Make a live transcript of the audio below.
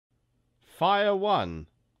Fire 1.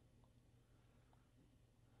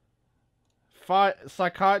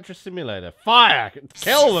 Psychiatrist Simulator. Fire!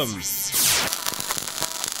 Kill them!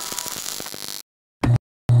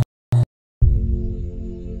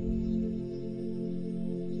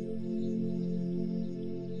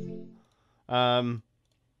 I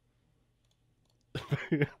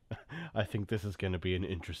think this is going to be an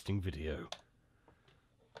interesting video.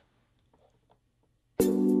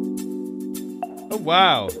 Oh,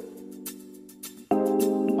 wow.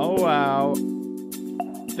 Oh, wow.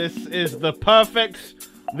 This is the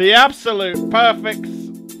absolute perfect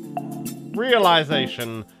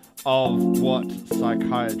realization of what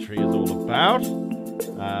psychiatry is all about.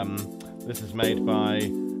 This is made by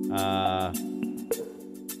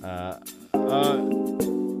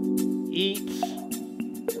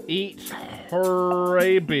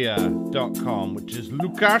eatarabia.com, which is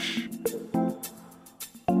Lukasz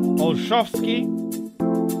Olszewski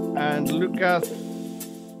and Lucas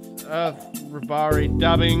Ribari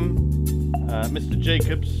dubbing, Mr.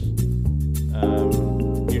 Jacobs,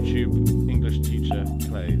 YouTube English teacher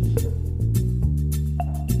plays.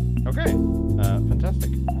 Okay,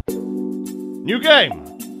 fantastic. New game!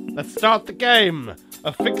 Let's start the game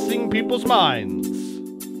of fixing people's minds.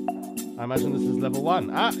 I imagine this is level 1.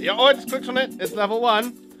 Ah, yeah, oh, it just clicks on it. It's level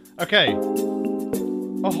 1. Okay.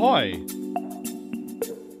 Ahoy.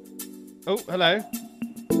 Oh, hello.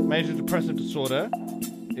 Major depressive disorder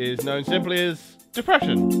is known simply as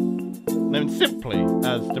depression. Known simply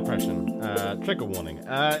as depression. Trigger warning.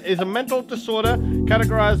 Is a mental disorder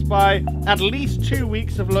categorized by at least 2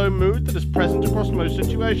 weeks of low mood that is present across most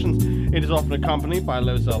situations. It is often accompanied by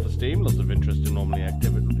low self-esteem, loss of interest in normally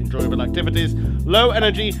enjoyable activities, low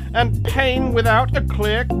energy, and pain without a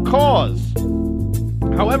clear cause.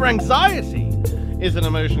 However, anxiety is an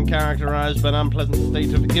emotion characterized by an unpleasant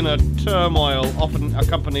state of inner turmoil, often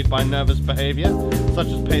accompanied by nervous behavior, such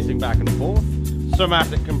as pacing back and forth,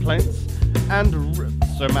 somatic complaints,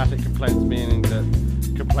 meaning that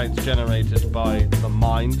complaints generated by the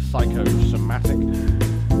mind, psychosomatic,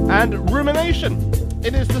 and rumination.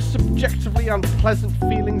 It is the subjectively unpleasant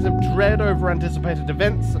feelings of dread over anticipated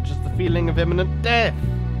events, such as the feeling of imminent death.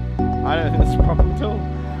 I don't think that's a problem at all.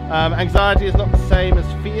 Anxiety is not the same as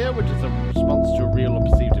fear, which is a response to a real or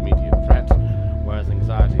perceived immediate threat, whereas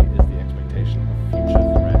anxiety is the expectation of future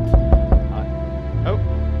threat.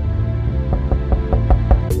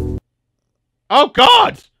 Oh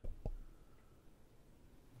God!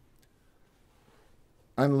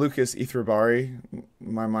 I'm Lucas Ithrabari.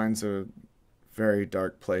 My mind's a very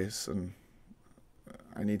dark place, and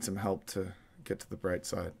I need some help to get to the bright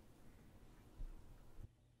side.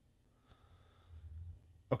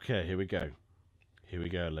 Okay, here we go. Here we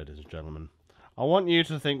go, ladies and gentlemen. I want you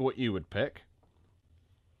to think what you would pick.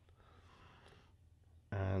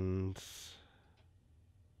 And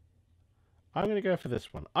I'm going to go for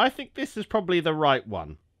this one. I think this is probably the right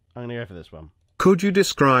one. I'm going to go for this one. Could you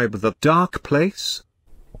describe the dark place?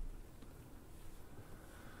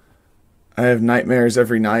 I have nightmares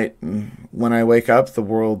every night, and when I wake up, the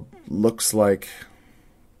world looks like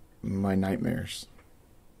my nightmares.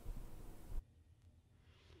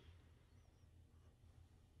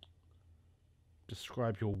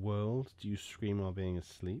 Describe your world. Do you scream while being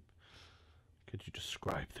asleep? Could you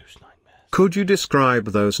describe those nightmares? Could you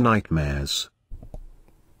describe those nightmares?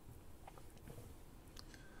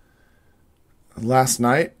 Last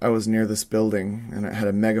night, I was near this building, and it had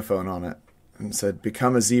a megaphone on it, and said,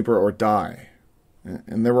 "Become a zebra or die."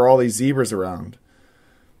 And there were all these zebras around.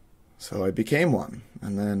 So I became one,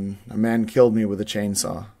 and then a man killed me with a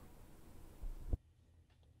chainsaw.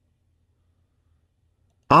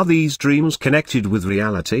 Are these dreams connected with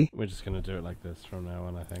reality? We're just going to do it like this from now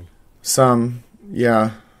on, I think. Some,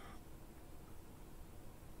 yeah.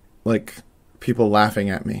 Like people laughing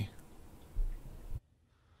at me.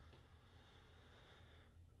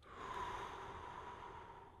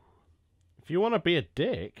 If you want to be a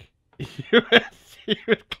dick, you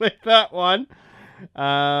would click that one.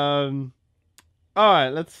 All right,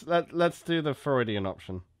 let's do the Freudian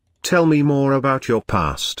option. Tell me more about your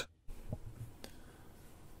past.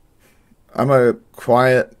 I'm a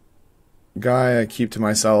quiet guy. I keep to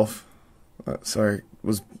myself. So I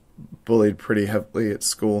was bullied pretty heavily at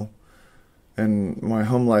school, and my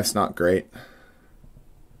home life's not great.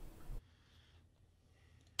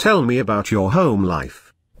 Tell me about your home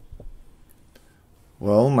life.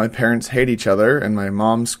 Well, my parents hate each other, and my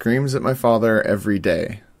mom screams at my father every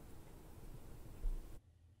day.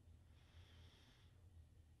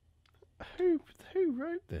 Who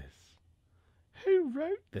wrote this? Who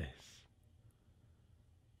wrote this?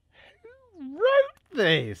 Who wrote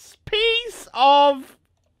this piece of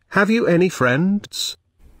Have you any friends?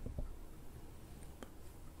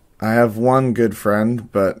 I have one good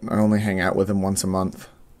friend, but I only hang out with him once a month.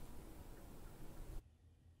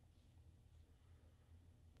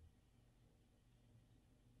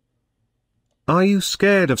 Are you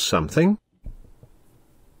scared of something?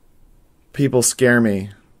 People scare me,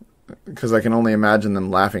 because I can only imagine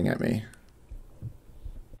them laughing at me.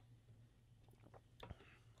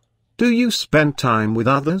 Do you spend time with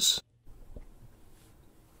others?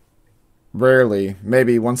 Rarely,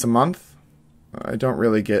 maybe once a month. I don't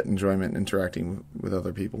really get enjoyment interacting with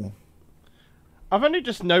other people. I've only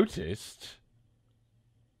just noticed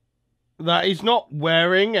that he's not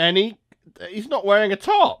wearing a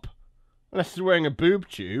top. Unless he's wearing a boob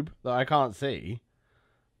tube that I can't see.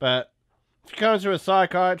 But if you come to a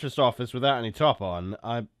psychiatrist's office without any top on,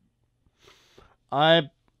 I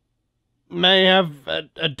may have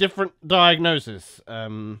a different diagnosis.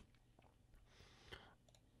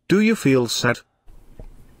 Do you feel sad?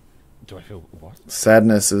 Do I feel what?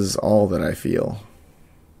 Sadness is all that I feel.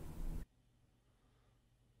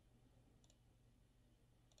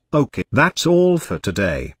 Okay, that's all for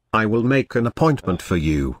today. I will make an appointment for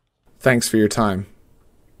you. Thanks for your time.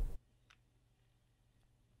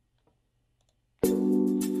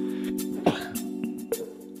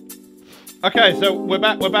 Okay, so we're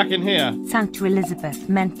back in here. St. Elizabeth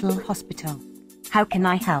Mental Hospital. How can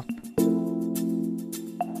I help?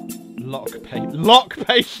 Lock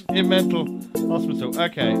patient in mental hospital.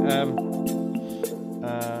 Okay,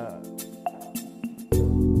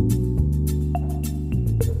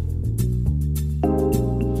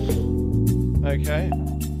 okay.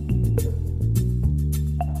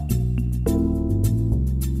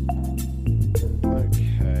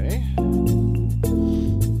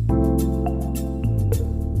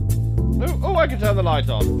 Oh, I can turn the light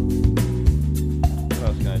on. What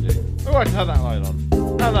else can I do? Oh, I can turn that light on.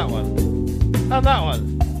 And that one. And that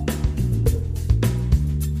one.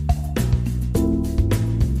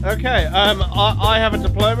 Okay, I have a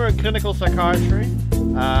diploma in clinical psychiatry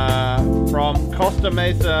from Costa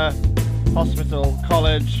Mesa Hospital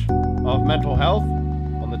College of Mental Health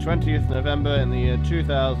on the 20th November in the year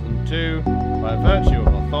 2002. By virtue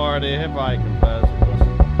of authority, hereby confers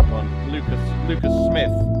upon Lucas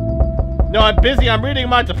Smith. No, I'm busy. I'm reading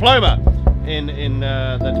my diploma in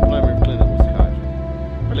the diploma in clinical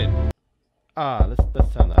psychiatry. Brilliant.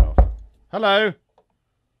 Let's turn that off. Hello.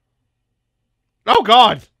 Oh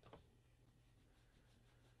God.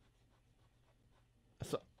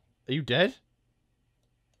 So, are you dead?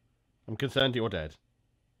 I'm concerned you're dead.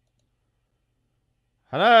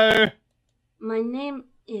 Hello. My name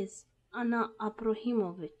is Anna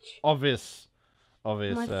Abrahimovic. Obvious.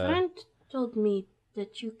 My friend told me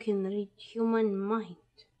that you can read human mind.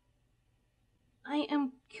 I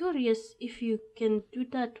am curious if you can do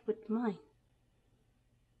that with mine.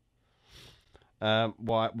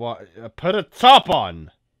 What? Put a top on!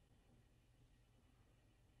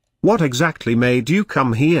 What exactly made you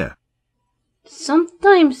come here?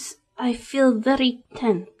 Sometimes I feel very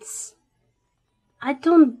tense. I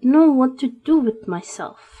don't know what to do with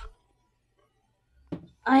myself.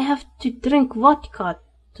 I have to drink vodka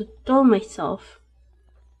to dull myself.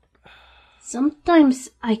 Sometimes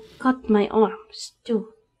I cut my arms,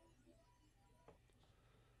 too.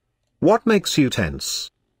 What makes you tense?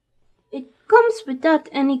 It comes without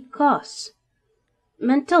any cause.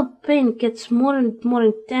 Mental pain gets more and more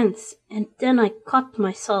intense, and then I cut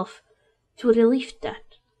myself to relieve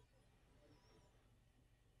that.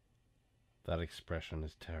 That expression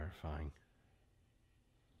is terrifying.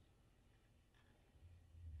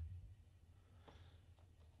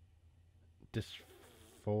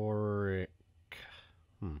 Dysphoric.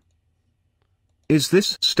 Is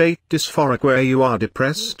this state dysphoric where you are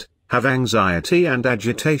depressed, have anxiety and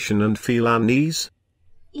agitation and feel unease?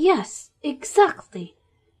 Yes, exactly.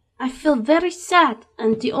 I feel very sad,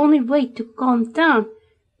 and the only way to calm down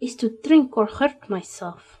is to drink or hurt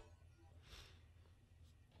myself.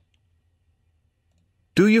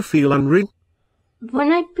 Do you feel unreal?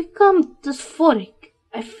 When I become dysphoric,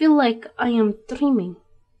 I feel like I am dreaming.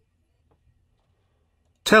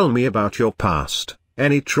 Tell me about your past.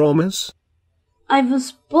 Any traumas? I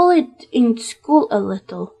was bullied in school a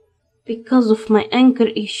little because of my anger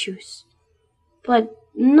issues, but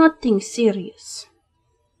nothing serious.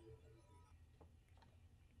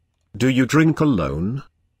 Do you drink alone?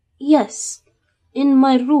 Yes, in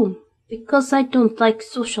my room, because I don't like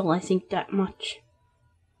socializing that much.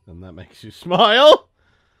 And that makes you smile?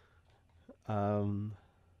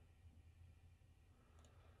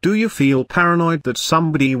 Do you feel paranoid that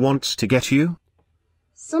somebody wants to get you?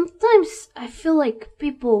 Sometimes I feel like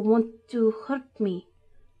people want to hurt me,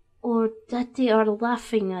 or that they are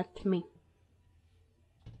laughing at me.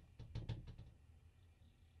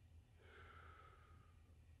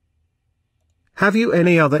 Have you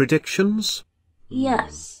any other addictions?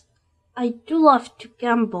 Yes, I do love to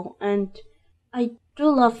gamble, and I do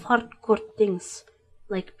love hardcore things,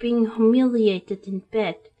 like being humiliated in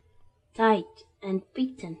bed, tied, and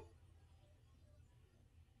beaten.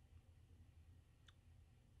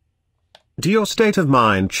 Do your state of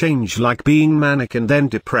mind change like being manic and then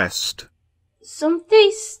depressed? Some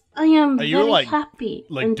days I am Are you, very happy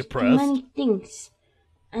and depressed? do many things,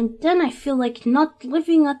 and then I feel like not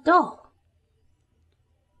living at all.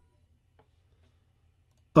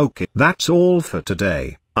 Okay, that's all for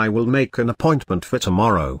today. I will make an appointment for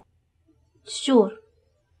tomorrow. Sure,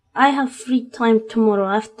 I have free time tomorrow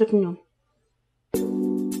afternoon.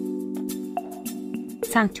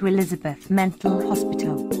 St. Elizabeth Mental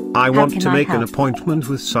Hospital. I How want can to I make an help? appointment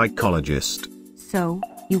with psychologist. So,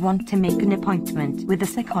 you want to make an appointment with a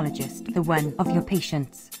psychologist, the one of your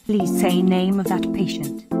patients. Please say name of that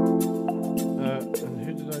patient. And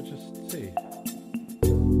who did I just see?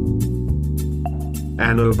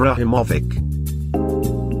 An Abrahamovic.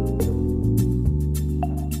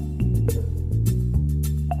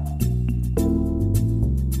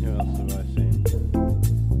 Who else have I seen?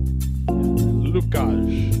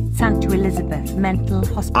 Lukasz. St. Elizabeth Mental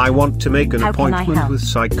Hospital. I want to make an How can I appointment help? with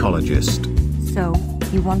psychologist. So,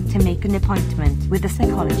 you want to make an appointment with a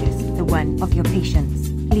psychologist, the one of your patients.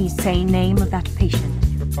 Please say name of that patient.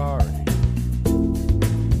 Tripari.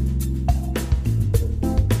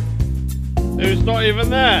 Who's not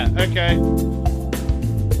even there? Okay.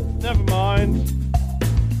 Never mind.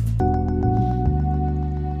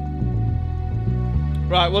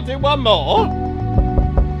 Right, we'll do one more.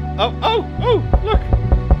 Oh, look.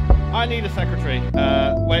 I need a secretary.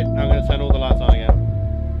 Wait, I'm going to turn all the lights on again.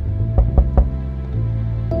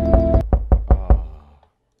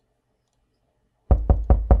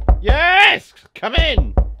 Yes! Come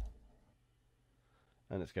in!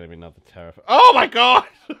 And it's going to be another terrifying... Oh my god!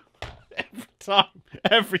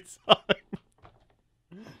 Every time.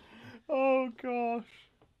 Oh gosh.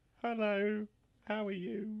 Hello. How are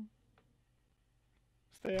you?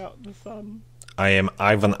 Stay out in the sun. I am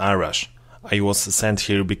Ivan Arash. I was sent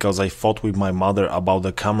here because I fought with my mother about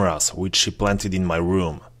the cameras which she planted in my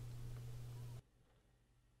room.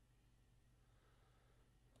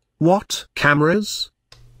 What? Cameras?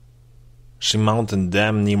 She mounted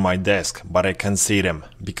them near my desk, but I can't see them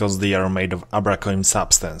because they are made of abracoin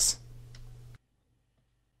substance.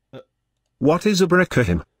 What is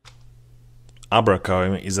abracoin?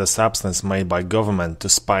 Abracoin is a substance made by government to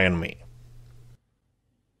spy on me.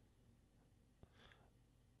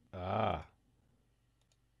 Ah.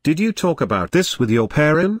 Did you talk about this with your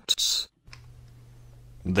parents?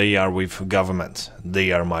 They are with government.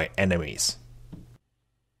 They are my enemies.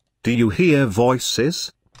 Do you hear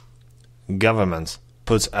voices? Government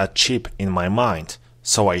puts a chip in my mind,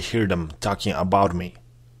 so I hear them talking about me.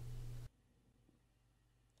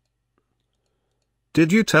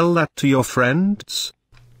 Did you tell that to your friends?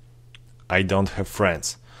 I don't have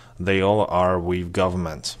friends. They all are with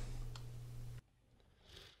government.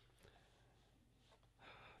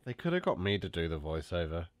 They could have got me to do the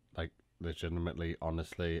voiceover. Like, legitimately,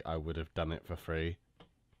 honestly, I would have done it for free.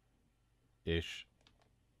 Ish.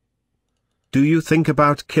 Do you think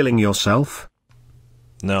about killing yourself?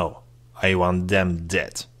 No, I want them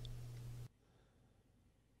dead.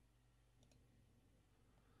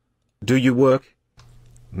 Do you work?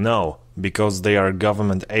 No, because they are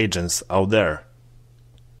government agents out there.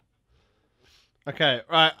 Okay,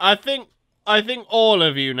 right. I think all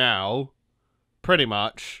of you now, pretty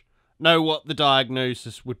much, know what the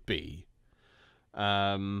diagnosis would be.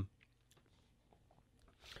 And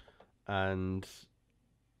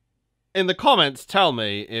in the comments, tell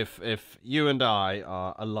me if you and I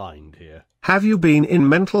are aligned here. Have you been in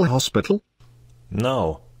mental hospital?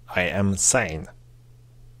 No, I am sane.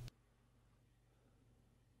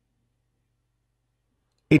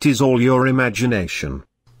 It is all your imagination.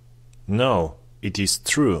 No, it is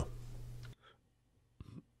true.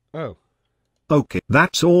 Oh. Okay,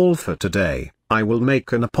 that's all for today. I will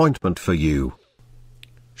make an appointment for you.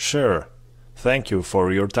 Sure. Thank you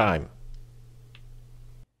for your time.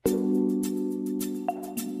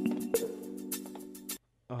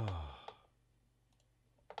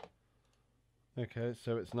 Okay,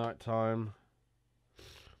 so it's night time.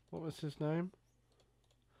 What was his name?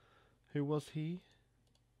 Who was he?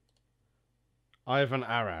 Ivan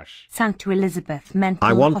Arash. St. Elizabeth Mental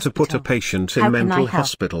I want Hospital. to put a patient How in can I mental help?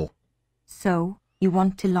 hospital. So, you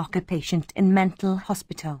want to lock a patient in mental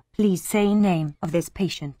hospital. Please say name of this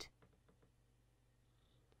patient.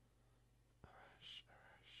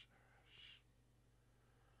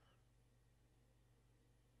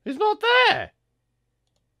 He's not there.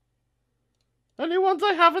 Only ones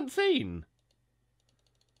I haven't seen.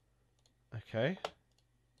 Okay.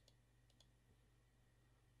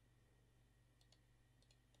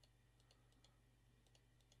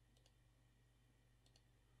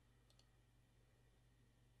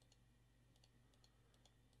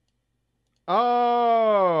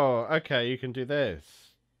 Oh, okay, you can do this.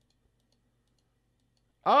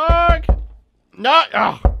 Oh, okay. No!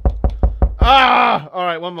 Oh. Ah!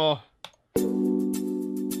 Alright, one more.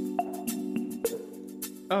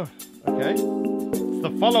 Oh, okay. It's the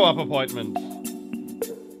follow-up appointment.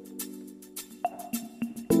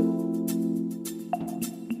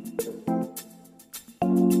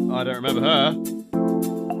 I don't remember her.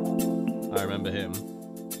 I remember him.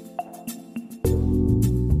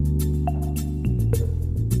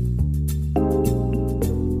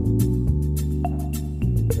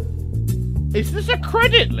 Is this a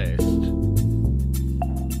credit list?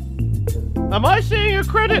 Am I seeing a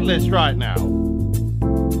credit list right now?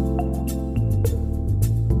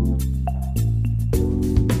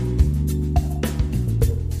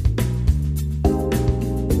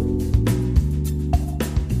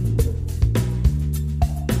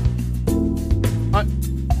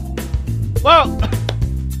 Well,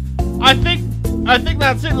 I think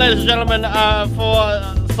that's it, ladies and gentlemen, for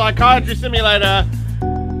Psychiatry Simulator.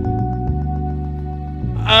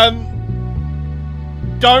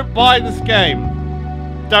 Don't buy this game.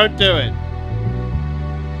 Don't do it.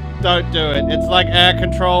 Don't do it. It's like air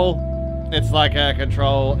control. It's like air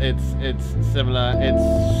control. It's similar.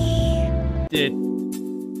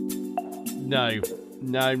 No.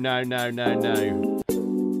 No.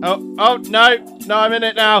 Oh no. No, I'm in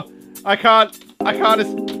it now. I can't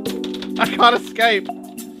escape.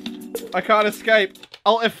 I can't escape.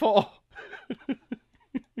 Alt F4.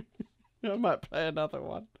 I might play another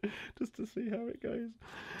one just to see how it goes.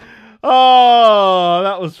 Oh,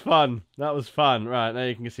 that was fun. That was fun. Right, now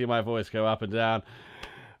you can see my voice go up and down.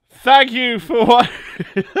 Thank you for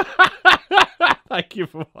watching. Thank you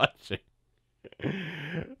for watching.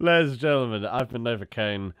 Ladies and gentlemen, I've been Nova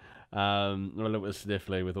Kane. I'm a little bit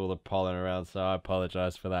sniffly with all the pollen around, so I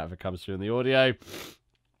apologise for that if it comes through in the audio.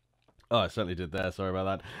 Oh, I certainly did there. Sorry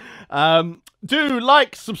about that. Do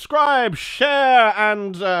like, subscribe, share,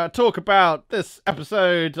 and talk about this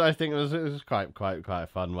episode. I think it was quite a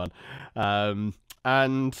fun one.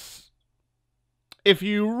 And if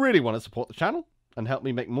you really want to support the channel and help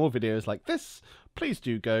me make more videos like this, please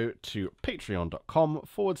do go to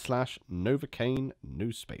patreon.com/NovaKane,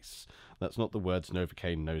 no space. That's not the words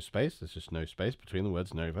Novocaine, no space. There's just no space between the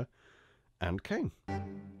words Nova and Kane.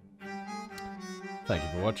 Thank you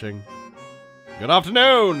for watching. Good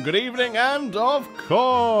afternoon, good evening, and of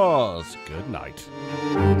course, good night.